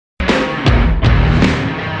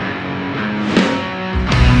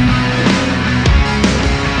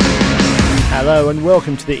Hello and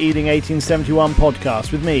welcome to the Ealing 1871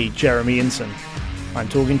 podcast with me, Jeremy Inson. I'm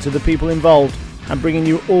talking to the people involved and bringing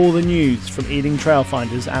you all the news from Ealing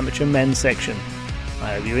Trailfinders Amateur Men's Section.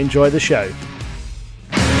 I hope you enjoy the show.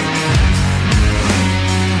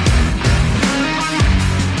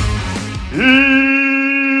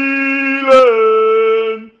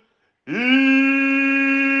 Ealing!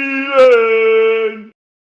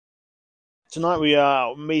 Tonight we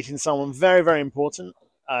are meeting someone very, very important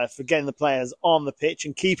for getting the players on the pitch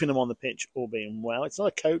and keeping them on the pitch, all being well. It's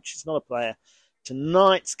not a coach, it's not a player.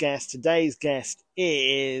 Today's guest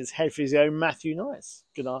is head physio Matthew Nice.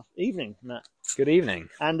 Good evening, Matt. Good evening.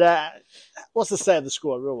 And what's the state of the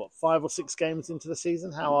squad? We're 5 or 6 games into the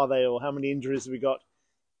season? How are they all? How many injuries have we got?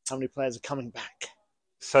 How many players are coming back?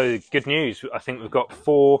 So good news. I think we've got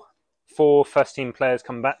four first team players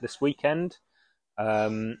coming back this weekend.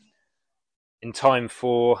 In time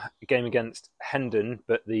for a game against Hendon,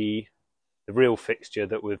 but the real fixture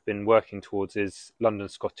that we've been working towards is London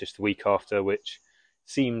Scottish the week after, which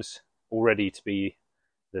seems already to be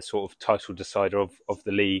the sort of title decider of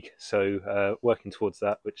the league. So working towards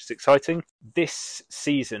that, which is exciting. This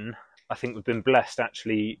season, I think we've been blessed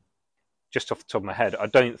actually, just off the top of my head. I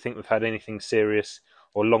don't think we've had anything serious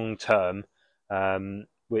or long term,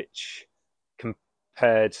 which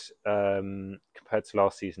compared to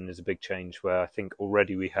last season is a big change, where I think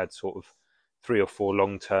already we had sort of 3 or 4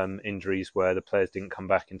 long-term injuries where the players didn't come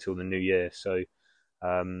back until the new year. So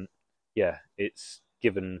it's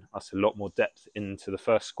given us a lot more depth into the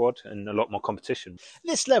first squad and a lot more competition.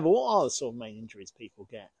 This level, what are the sort of main injuries people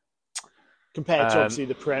get compared to obviously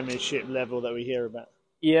the Premiership level that we hear about?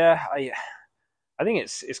 Yeah, I think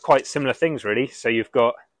it's quite similar things really. So you've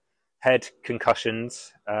got head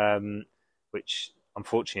concussions, which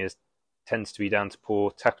unfortunately tends to be down to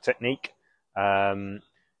poor tackle technique.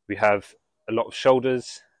 We have a lot of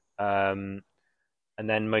shoulders, and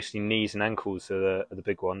then mostly knees and ankles are the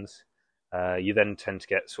big ones. You then tend to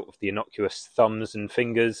get sort of the innocuous thumbs and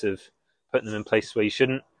fingers of putting them in places where you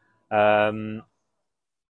shouldn't. But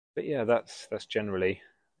yeah, that's generally.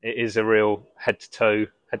 It is a real head to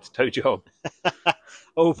toe job.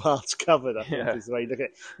 All parts covered, I think, is the way you look at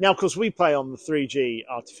it. Now, of course, we play on the 3G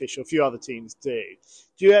artificial. A few other teams do.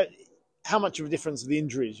 How much of a difference of the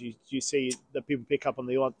injuries do you see that people pick up on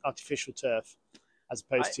the artificial turf as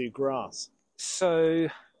opposed to grass? So,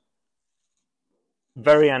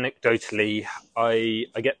 very anecdotally, I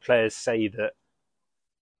get players say that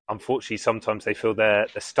unfortunately sometimes they feel their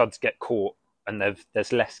studs get caught and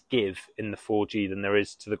there's less give in the 4G than there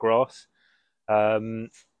is to the grass.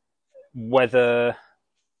 Whether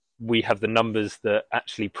we have the numbers that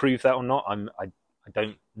actually prove that or not, I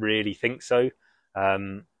don't really think so.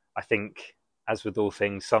 I think, as with all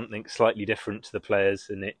things, something slightly different to the players,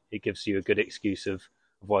 and it gives you a good excuse of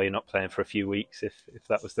why you're not playing for a few weeks, if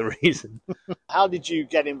that was the reason. How did you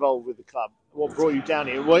get involved with the club? What brought you down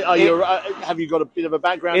here? Have you got a bit of a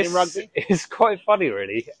background in rugby? It's quite funny,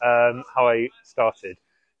 really, how I started.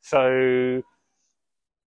 So,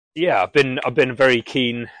 yeah, I've been a very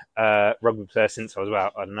keen rugby player since I was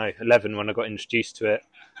about 11 when I got introduced to it.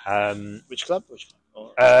 Which club?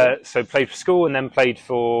 So played for school and then played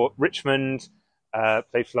for Richmond,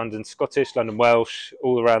 played for London Scottish, London Welsh,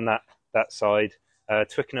 all around that side.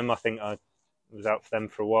 Twickenham, I think I was out for them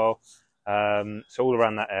for a while. So all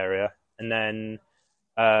around that area. And then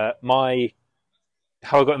how I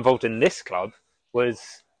got involved in this club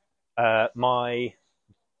was my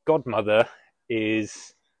godmother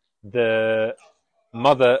is the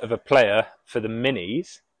mother of a player for the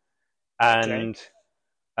Minis, and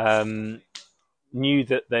knew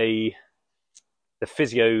that the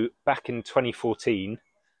physio back in 2014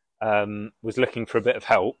 was looking for a bit of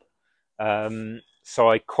help.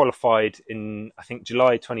 So I qualified in, I think,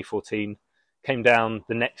 July 2014, came down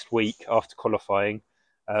the next week after qualifying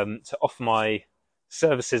to offer my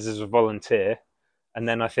services as a volunteer. And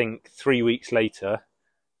then I think 3 weeks later,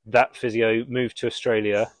 that physio moved to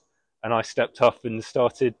Australia and I stepped up and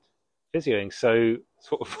started physioing. So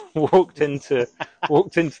sort of walked into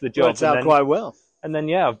the job. Worked out quite well. And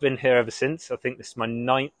then, I've been here ever since. I think this is my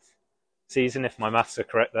 9th season, if my maths are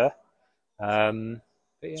correct there. So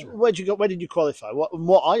where did you qualify?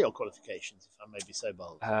 What are your qualifications, if I may be so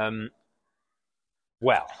bold?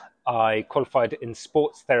 Well, I qualified in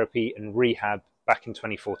sports therapy and rehab back in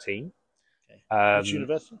 2014. Okay. Which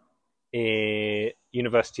university?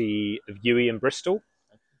 University of UWE in Bristol,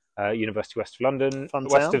 University West of London,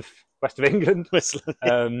 west of England.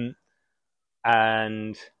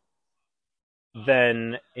 And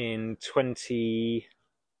then in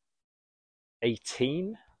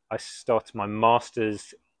 2018, I started my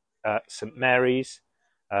master's at St Mary's,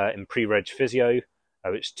 in pre-reg physio,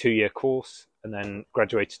 which is a 2-year course, and then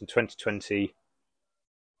graduated in 2020. Is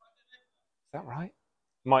that right?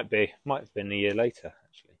 Might have been a year later,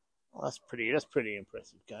 actually. Well, that's pretty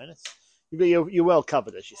impressive, going. You're well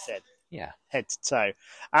covered, as you said. Yeah. Head to toe.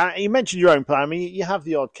 You mentioned your own play. I mean, you have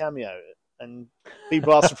the odd cameo, and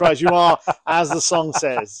people are surprised. You are, as the song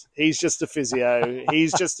says, he's just a physio.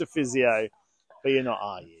 He's just a physio. But you're not,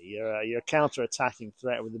 are you? You're a counter-attacking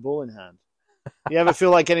threat with the ball in hand. You ever feel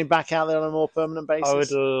like getting back out there on a more permanent basis? I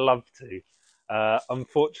would love to.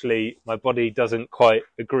 Unfortunately, my body doesn't quite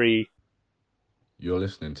agree. You're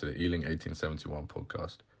listening to the Ealing 1871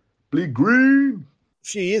 podcast. Bleed green! A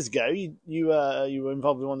few years ago, you were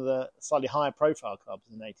involved in one of the slightly higher profile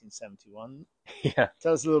clubs in 1871. Yeah.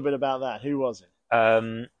 Tell us a little bit about that. Who was it?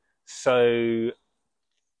 So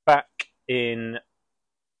back in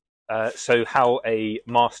how a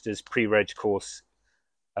master's pre-reg course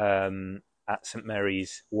at St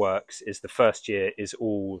Mary's works is the first year is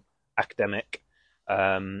all academic,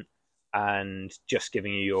 and just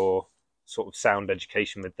giving you your sort of sound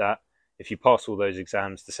education with that. If you pass all those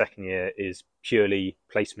exams, the second year is purely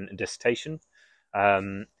placement and dissertation.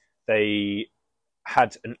 They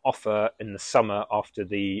had an offer in the summer after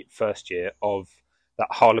the first year of that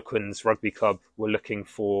Harlequins Rugby Club were looking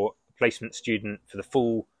for a placement student for the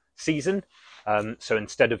full season. So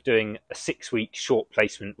instead of doing a 6-week short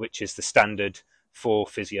placement, which is the standard for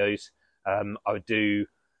physios, I would do,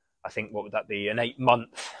 I think, what would that be, an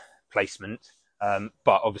 8-month placement,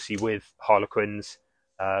 but obviously with Harlequins.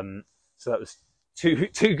 So that was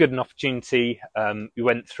too good an opportunity. We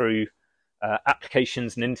went through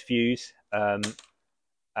applications and interviews, and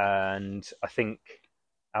I think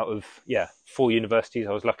out of 4 universities,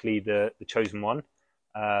 I was luckily the chosen one,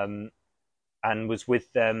 and was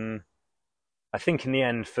with them, I think, in the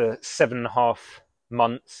end for 7.5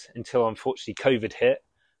 months until unfortunately COVID hit,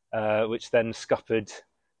 which then scuppered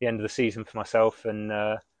the end of the season for myself, and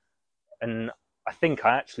I think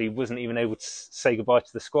I actually wasn't even able to say goodbye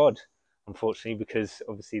to the squad, unfortunately, because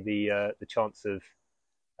obviously the chance of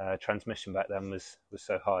transmission back then was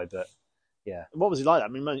so high. But yeah, what was it like? I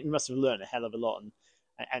mean, you must have learned a hell of a lot,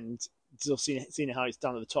 and sort of seen how it's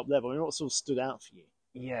done at the top level. I mean, what sort of stood out for you?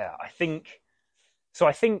 Yeah, I think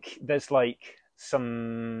there's like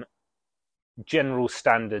some general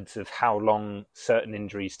standards of how long certain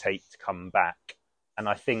injuries take to come back, and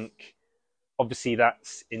I think obviously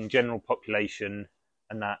that's in general population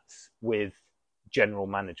and that's with general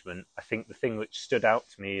management. I think the thing which stood out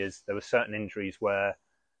to me is there were certain injuries where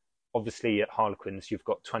obviously at Harlequins you've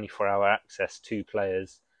got 24-hour access to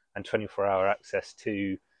players and 24-hour access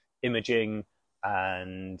to imaging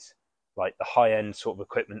and like the high-end sort of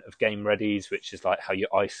equipment of game readies, which is like how you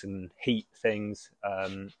ice and heat things.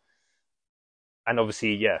 And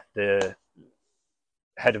obviously, the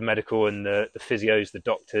head of medical and the physios, the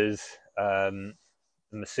doctors, the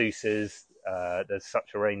masseuses, there's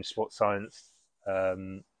such a range, sports science.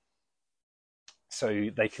 So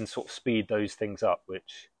they can sort of speed those things up,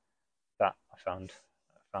 which that I found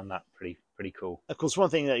that pretty cool. Of course, one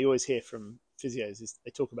thing that you always hear from physios is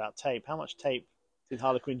they talk about tape. How much tape did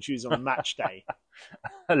Harlequins use on match day?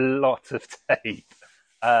 A lot of tape.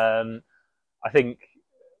 I think.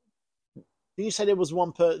 Did you say there was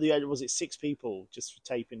was it 6 people just for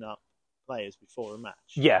taping up players before a match?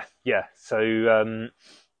 Yeah. So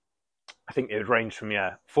I think it would range from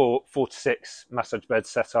 4 to 6 massage beds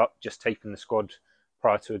set up, just taping the squad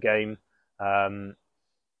prior to a game. And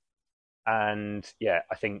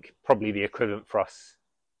I think probably the equivalent for us,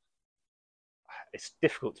 it's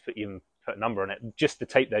difficult to put a number on it. Just the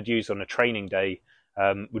tape they'd use on a training day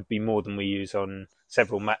would be more than we use on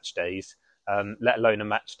several match days, let alone a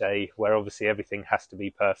match day where obviously everything has to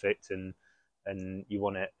be perfect and you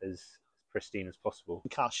want it as pristine as possible.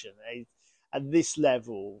 Concussion at this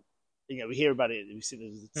level, we hear about it. We've seen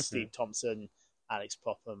it with Steve Thompson, Alex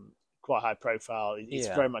Popham, quite high profile. It's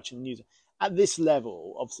very much in the news. At this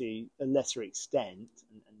level, obviously, a lesser extent,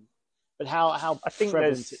 but how I think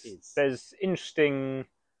prevalent it is. There's interesting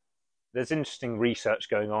research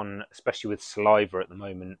going on, especially with saliva at the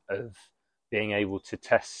moment, of being able to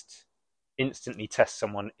instantly test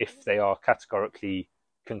someone if they are categorically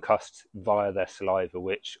concussed via their saliva,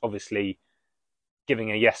 which obviously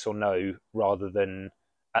giving a yes or no rather than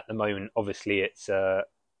at the moment, obviously it's a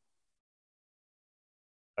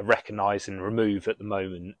recognise and remove at the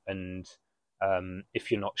moment, and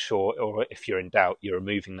if you're not sure or if you're in doubt, you're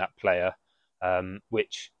removing that player,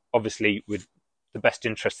 which obviously with the best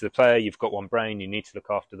interest of the player, you've got one brain, you need to look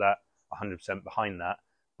after that, 100% behind that,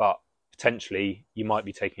 but potentially you might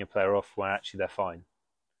be taking a player off when actually they're fine.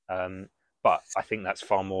 But I think that's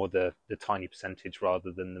far more the tiny percentage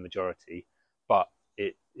rather than the majority. But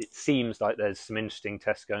it seems like there's some interesting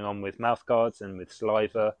tests going on with mouth guards and with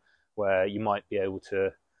saliva, where you might be able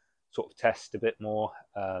to sort of test a bit more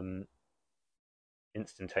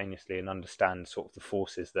instantaneously and understand sort of the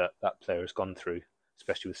forces that player has gone through,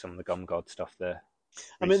 especially with some of the gum guard stuff there.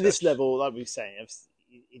 I mean, this level, like we were saying,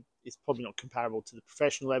 it's probably not comparable to the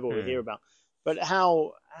professional level we hear about. But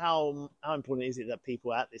how important is it that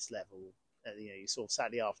people at this level, you sort of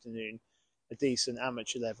Saturday afternoon, a decent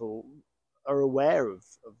amateur level, are aware of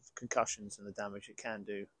concussions and the damage it can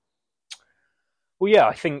do? Well, yeah,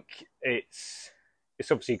 I think it's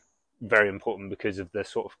obviously very important because of the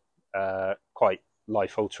sort of quite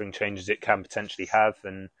life-altering changes it can potentially have,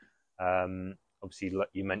 and obviously, like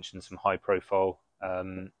you mentioned, some high-profile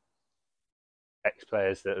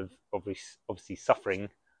ex-players that have obviously suffering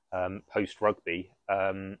post-rugby.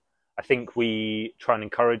 I think we try and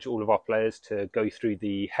encourage all of our players to go through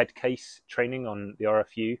the head case training on the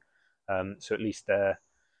RFU, so at least they're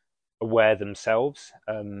aware themselves,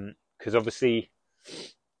 because obviously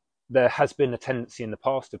there has been a tendency in the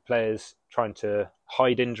past of players trying to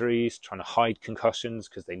hide injuries, trying to hide concussions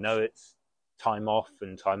because they know it's time off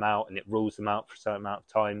and time out and it rules them out for a certain amount of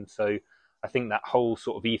time. So I think that whole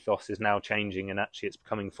sort of ethos is now changing, and actually it's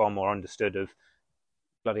becoming far more understood of,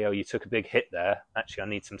 bloody hell, you took a big hit there. Actually, I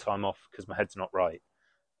need some time off because my head's not right,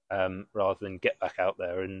 rather than get back out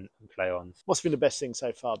there and play on. What's been the best thing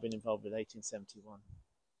so far being involved with 1871?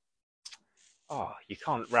 Oh, you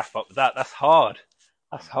can't wrap up with that. That's hard.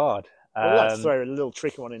 That's hard. Well, let's throw a little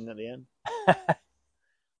tricky one in at the end.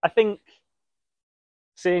 I think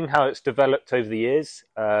seeing how it's developed over the years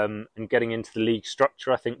and getting into the league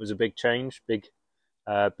structure, I think was a big change, big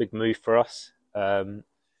move for us. I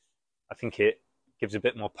think it gives a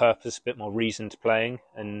bit more purpose, a bit more reason to playing,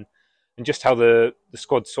 and just how the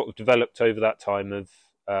squad sort of developed over that time. Of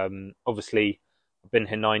obviously, I've been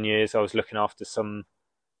here 9 years. I was looking after some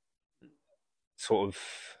sort of,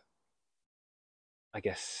 I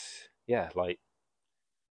guess, like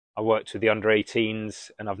I worked with the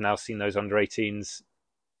under-18s, and I've now seen those under-18s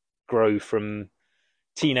grow from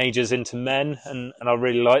teenagers into men, and I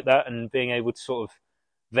really like that, and being able to sort of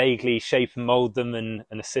vaguely shape and mould them and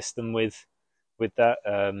assist them with that.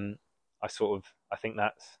 I think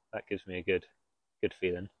that gives me a good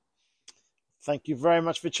feeling. Thank you very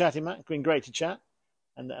much for chatting, Matt. It's been great to chat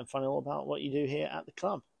and find out all about what you do here at the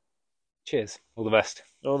club. Cheers. All the best.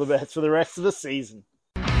 All the best for the rest of the season.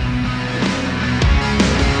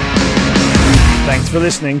 Thanks for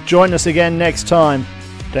listening. Join us again next time.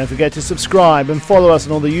 Don't forget to subscribe and follow us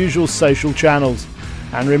on all the usual social channels.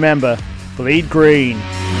 And remember, bleed green.